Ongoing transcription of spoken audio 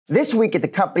This week at the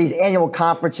company's annual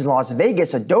conference in Las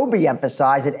Vegas, Adobe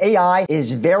emphasized that AI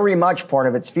is very much part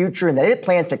of its future and that it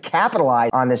plans to capitalize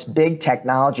on this big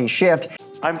technology shift.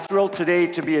 I'm thrilled today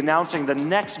to be announcing the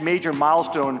next major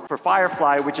milestone for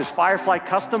Firefly, which is Firefly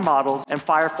Custom Models and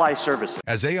Firefly Services.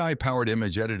 As AI-powered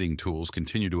image editing tools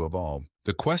continue to evolve,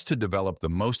 the quest to develop the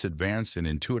most advanced and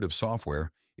intuitive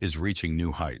software is reaching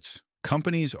new heights.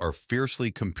 Companies are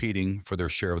fiercely competing for their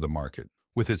share of the market.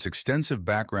 With its extensive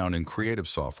background in creative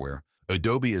software,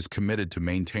 Adobe is committed to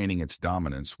maintaining its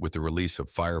dominance with the release of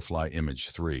Firefly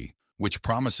Image 3, which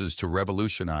promises to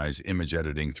revolutionize image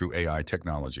editing through AI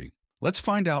technology. Let's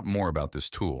find out more about this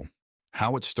tool,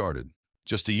 how it started.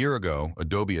 Just a year ago,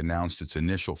 Adobe announced its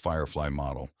initial Firefly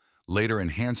model, later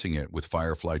enhancing it with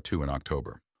Firefly 2 in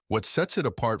October. What sets it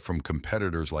apart from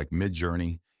competitors like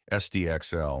Midjourney,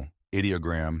 SDXL,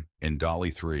 Ideogram, and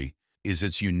DALL-E 3 is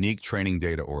its unique training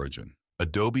data origin.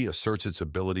 Adobe asserts its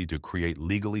ability to create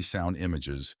legally sound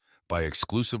images by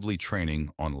exclusively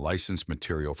training on licensed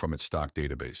material from its stock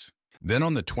database. Then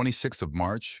on the 26th of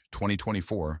March,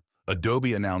 2024,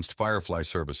 Adobe announced Firefly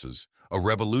Services, a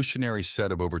revolutionary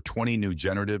set of over 20 new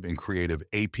generative and creative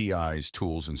APIs,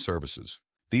 tools, and services.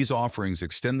 These offerings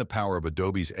extend the power of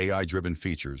Adobe's AI-driven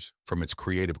features from its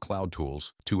creative cloud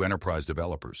tools to enterprise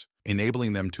developers,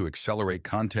 enabling them to accelerate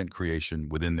content creation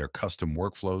within their custom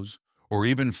workflows, or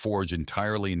even forge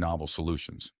entirely novel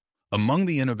solutions. Among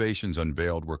the innovations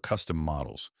unveiled were custom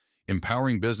models,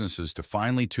 empowering businesses to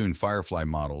finely tune Firefly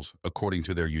models according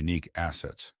to their unique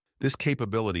assets. This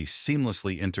capability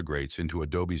seamlessly integrates into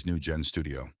Adobe's new Gen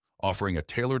Studio, offering a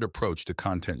tailored approach to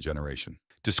content generation.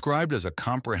 Described as a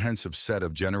comprehensive set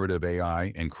of generative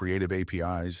AI and creative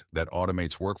APIs that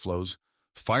automates workflows,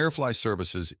 Firefly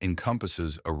Services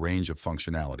encompasses a range of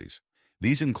functionalities.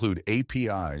 These include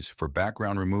APIs for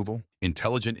background removal,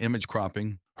 intelligent image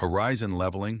cropping, horizon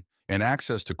leveling, and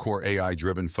access to core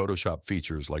AI-driven Photoshop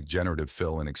features like generative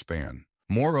fill and expand.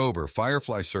 Moreover,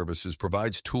 Firefly Services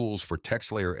provides tools for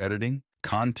text layer editing,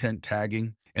 content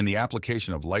tagging, and the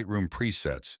application of Lightroom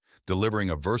presets, delivering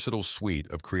a versatile suite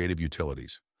of creative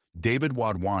utilities. David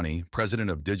Wadhwani, president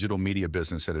of digital media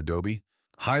business at Adobe,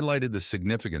 highlighted the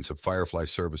significance of Firefly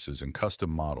Services and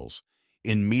custom models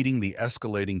in meeting the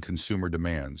escalating consumer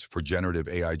demands for generative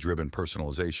AI-driven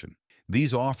personalization.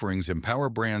 These offerings empower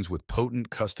brands with potent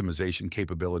customization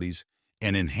capabilities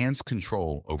and enhanced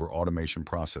control over automation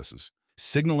processes,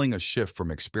 signaling a shift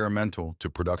from experimental to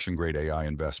production-grade AI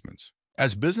investments.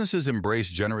 As businesses embrace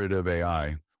generative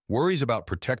AI, worries about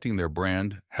protecting their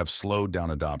brand have slowed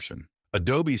down adoption.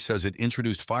 Adobe says it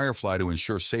introduced Firefly to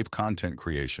ensure safe content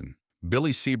creation.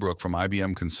 Billy Seabrook from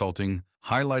IBM Consulting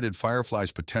highlighted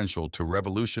Firefly's potential to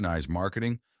revolutionize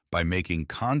marketing by making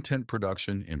content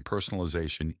production and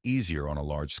personalization easier on a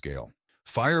large scale.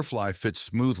 Firefly fits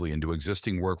smoothly into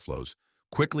existing workflows,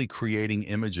 quickly creating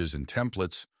images and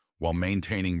templates while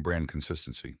maintaining brand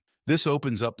consistency. This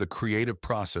opens up the creative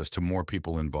process to more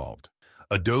people involved.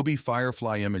 Adobe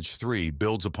Firefly Image 3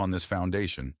 builds upon this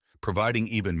foundation, providing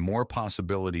even more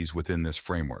possibilities within this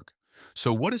framework.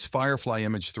 So what is Firefly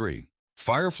Image 3?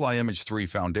 Firefly Image 3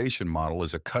 Foundation Model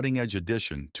is a cutting-edge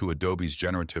addition to Adobe's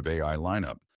generative AI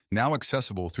lineup. Now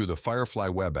accessible through the Firefly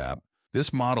web app,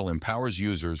 this model empowers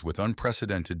users with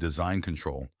unprecedented design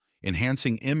control,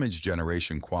 enhancing image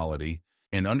generation quality,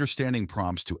 and understanding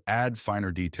prompts to add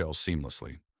finer details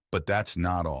seamlessly. But that's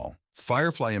not all.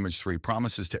 Firefly Image 3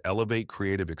 promises to elevate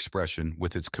creative expression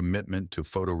with its commitment to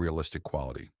photorealistic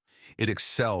quality. It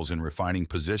excels in refining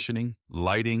positioning,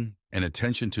 lighting, and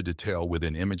attention to detail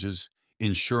within images,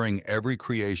 ensuring every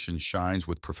creation shines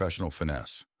with professional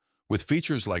finesse. With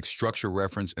features like structure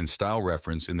reference and style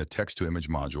reference in the text-to-image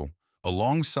module,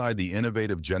 alongside the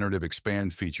innovative generative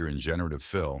expand feature in generative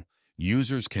fill,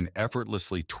 users can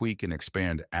effortlessly tweak and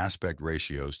expand aspect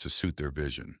ratios to suit their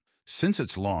vision. Since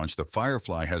its launch, the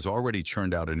Firefly has already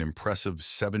churned out an impressive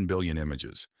 7 billion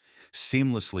images,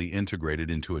 seamlessly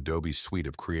integrated into Adobe's suite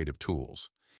of creative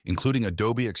tools, including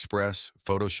Adobe Express,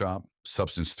 Photoshop,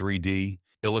 Substance 3D,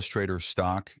 Illustrator,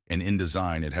 Stock, and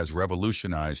InDesign. It has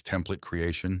revolutionized template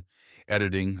creation,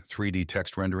 editing, 3D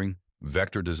text rendering,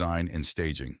 vector design, and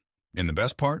staging. And the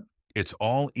best part? It's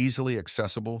all easily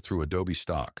accessible through Adobe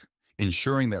Stock,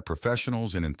 ensuring that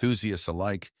professionals and enthusiasts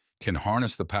alike can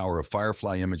harness the power of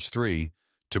Firefly Image 3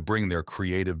 to bring their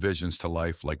creative visions to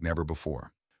life like never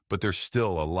before. But there's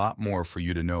still a lot more for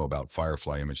you to know about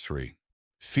Firefly Image 3.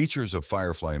 Features of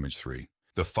Firefly Image 3.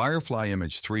 The Firefly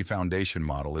Image 3 Foundation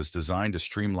model is designed to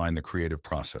streamline the creative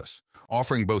process,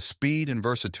 offering both speed and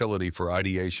versatility for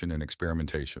ideation and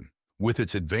experimentation. With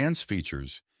its advanced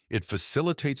features, it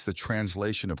facilitates the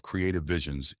translation of creative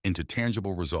visions into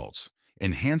tangible results,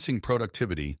 enhancing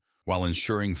productivity while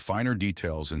ensuring finer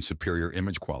details and superior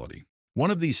image quality.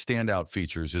 One of these standout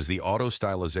features is the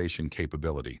auto-stylization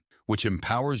capability, which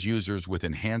empowers users with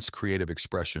enhanced creative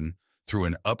expression through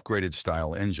an upgraded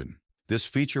style engine. This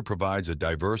feature provides a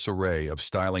diverse array of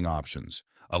styling options,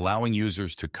 allowing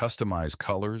users to customize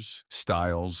colors,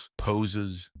 styles,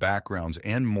 poses, backgrounds,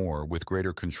 and more with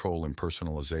greater control and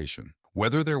personalization.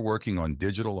 Whether they're working on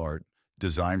digital art,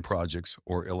 design projects,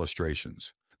 or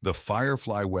illustrations, the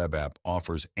Firefly web app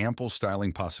offers ample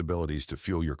styling possibilities to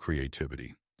fuel your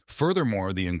creativity.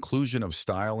 Furthermore, the inclusion of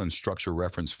style and structure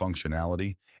reference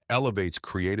functionality elevates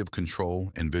creative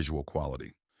control and visual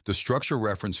quality. The structure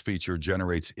reference feature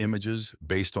generates images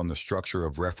based on the structure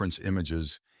of reference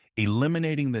images,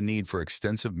 eliminating the need for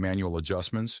extensive manual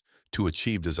adjustments to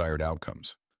achieve desired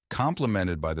outcomes.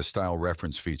 Complemented by the style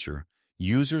reference feature,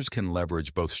 users can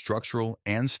leverage both structural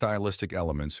and stylistic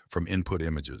elements from input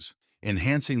images,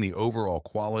 enhancing the overall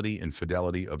quality and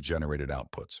fidelity of generated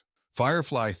outputs.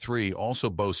 Firefly 3 also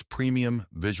boasts premium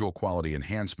visual quality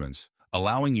enhancements,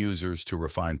 allowing users to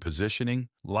refine positioning,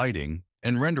 lighting,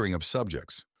 and rendering of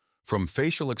subjects. From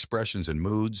facial expressions and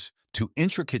moods to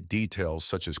intricate details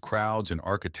such as crowds and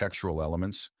architectural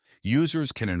elements,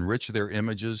 users can enrich their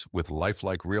images with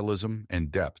lifelike realism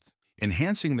and depth,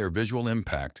 enhancing their visual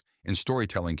impact and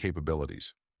storytelling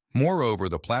capabilities. Moreover,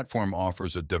 the platform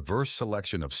offers a diverse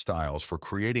selection of styles for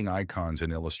creating icons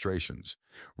and illustrations,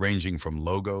 ranging from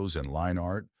logos and line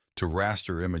art to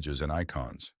raster images and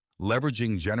icons.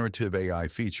 Leveraging generative AI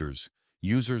features,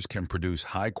 users can produce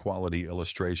high-quality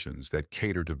illustrations that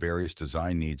cater to various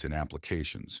design needs and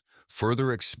applications,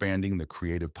 further expanding the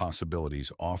creative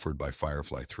possibilities offered by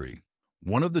Firefly 3.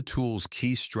 One of the tool's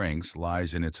key strengths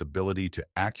lies in its ability to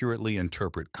accurately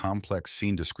interpret complex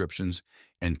scene descriptions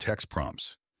and text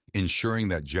prompts, ensuring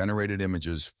that generated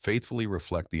images faithfully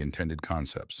reflect the intended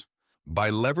concepts. By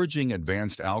leveraging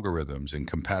advanced algorithms and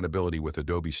compatibility with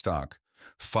Adobe stock,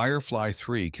 Firefly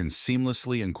 3 can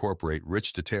seamlessly incorporate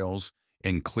rich details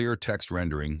and clear text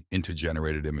rendering into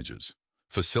generated images,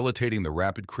 facilitating the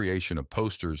rapid creation of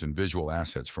posters and visual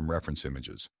assets from reference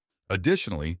images.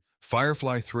 Additionally,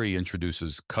 Firefly 3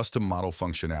 introduces custom model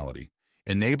functionality,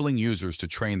 enabling users to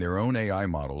train their own AI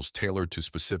models tailored to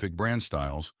specific brand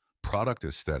styles, product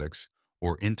aesthetics,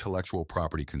 or intellectual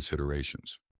property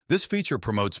considerations. This feature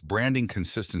promotes branding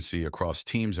consistency across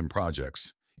teams and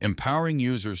projects, empowering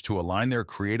users to align their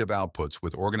creative outputs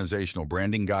with organizational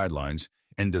branding guidelines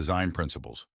and design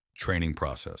principles. Training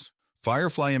process.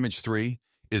 Firefly Image 3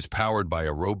 is powered by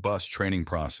a robust training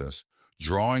process,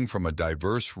 drawing from a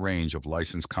diverse range of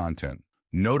licensed content,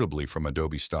 notably from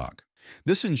Adobe stock.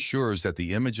 This ensures that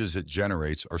the images it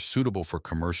generates are suitable for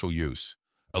commercial use,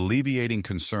 alleviating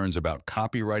concerns about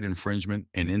copyright infringement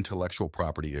and intellectual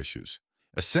property issues.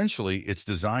 Essentially, it's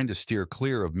designed to steer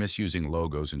clear of misusing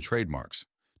logos and trademarks.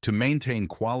 To maintain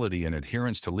quality and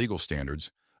adherence to legal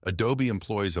standards, Adobe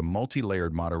employs a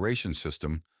multi-layered moderation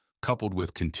system coupled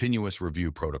with continuous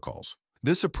review protocols.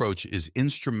 This approach is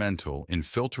instrumental in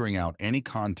filtering out any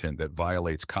content that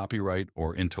violates copyright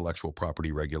or intellectual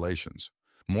property regulations.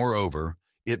 Moreover,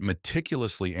 it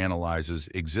meticulously analyzes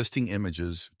existing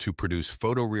images to produce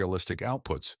photorealistic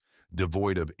outputs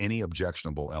devoid of any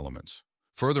objectionable elements.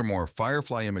 Furthermore,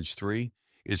 Firefly Image 3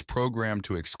 is programmed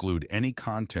to exclude any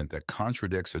content that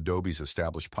contradicts Adobe's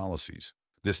established policies.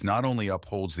 This not only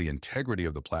upholds the integrity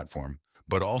of the platform,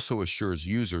 but also assures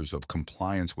users of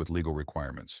compliance with legal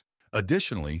requirements.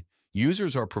 Additionally,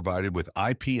 users are provided with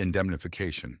IP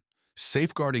indemnification,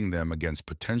 safeguarding them against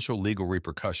potential legal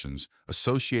repercussions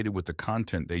associated with the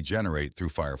content they generate through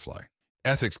Firefly.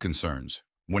 Ethics concerns.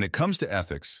 When it comes to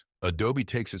ethics, Adobe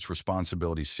takes its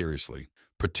responsibilities seriously,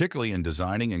 particularly in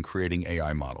designing and creating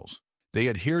AI models. They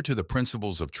adhere to the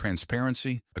principles of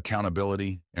transparency,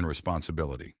 accountability, and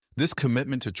responsibility. This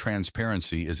commitment to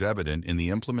transparency is evident in the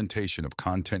implementation of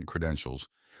content credentials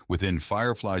within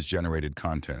Firefly's generated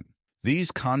content.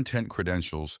 These content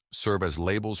credentials serve as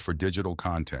labels for digital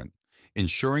content,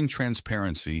 ensuring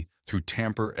transparency through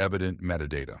tamper-evident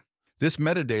metadata. This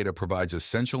metadata provides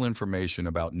essential information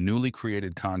about newly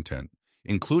created content,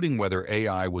 including whether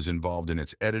AI was involved in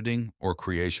its editing or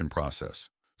creation process.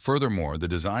 Furthermore, the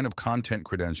design of content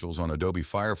credentials on Adobe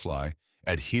Firefly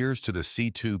adheres to the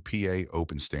C2PA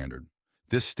Open Standard.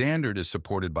 This standard is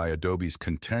supported by Adobe's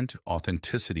Content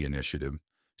Authenticity Initiative,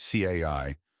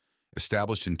 CAI,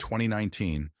 established in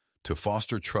 2019 to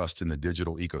foster trust in the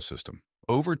digital ecosystem.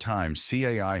 Over time,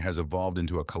 CAI has evolved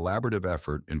into a collaborative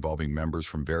effort involving members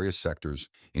from various sectors,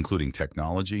 including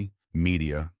technology,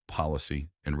 media, policy,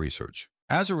 and research.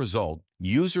 As a result,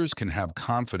 users can have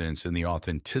confidence in the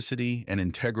authenticity and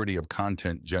integrity of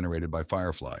content generated by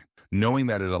Firefly. knowing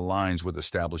that it aligns with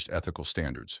established ethical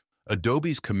standards.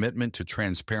 Adobe's commitment to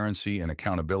transparency and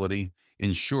accountability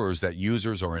ensures that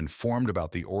users are informed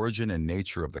about the origin and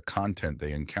nature of the content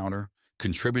they encounter,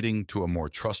 contributing to a more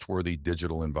trustworthy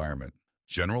digital environment.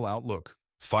 General outlook.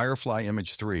 Firefly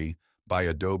Image 3 by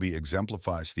Adobe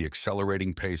exemplifies the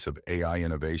accelerating pace of AI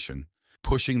innovation,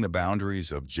 pushing the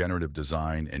boundaries of generative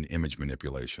design and image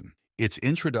manipulation. Its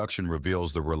introduction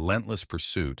reveals the relentless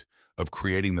pursuit of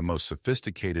creating the most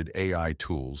sophisticated AI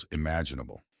tools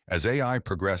imaginable. As AI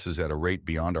progresses at a rate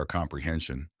beyond our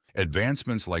comprehension,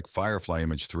 advancements like Firefly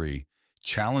Image 3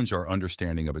 challenge our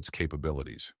understanding of its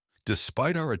capabilities.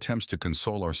 Despite our attempts to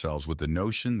console ourselves with the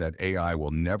notion that AI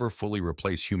will never fully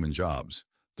replace human jobs,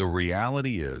 the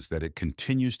reality is that it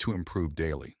continues to improve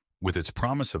daily. With its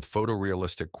promise of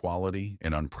photorealistic quality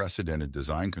and unprecedented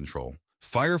design control,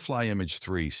 Firefly Image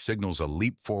 3 signals a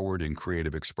leap forward in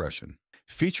creative expression.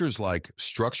 Features like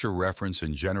structure reference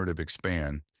and generative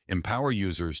expand empower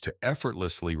users to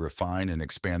effortlessly refine and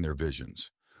expand their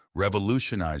visions,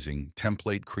 revolutionizing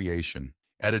template creation,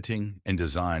 editing, and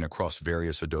design across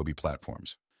various Adobe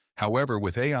platforms. However,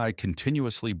 with AI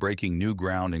continuously breaking new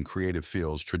ground in creative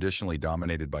fields traditionally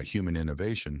dominated by human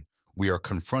innovation, we are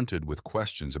confronted with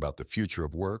questions about the future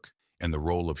of work and the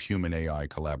role of human-AI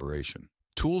collaboration.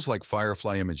 Tools like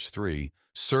Firefly Image 3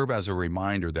 serve as a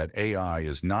reminder that AI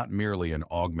is not merely an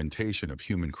augmentation of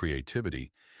human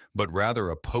creativity, but rather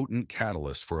a potent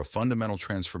catalyst for a fundamental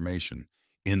transformation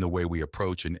in the way we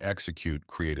approach and execute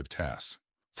creative tasks.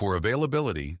 For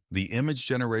availability, the image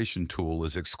generation tool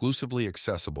is exclusively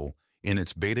accessible in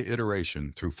its beta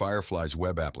iteration through Firefly's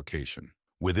web application.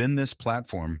 Within this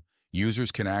platform,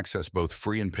 users can access both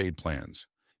free and paid plans.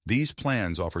 These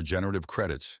plans offer generative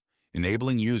credits,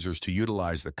 enabling users to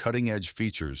utilize the cutting-edge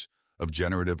features of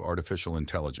generative artificial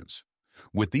intelligence.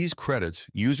 With these credits,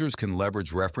 users can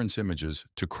leverage reference images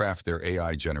to craft their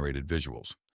AI-generated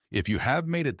visuals. If you have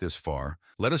made it this far,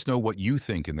 let us know what you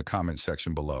think in the comment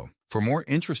section below. For more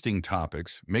interesting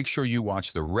topics, make sure you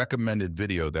watch the recommended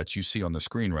video that you see on the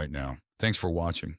screen right now. Thanks for watching.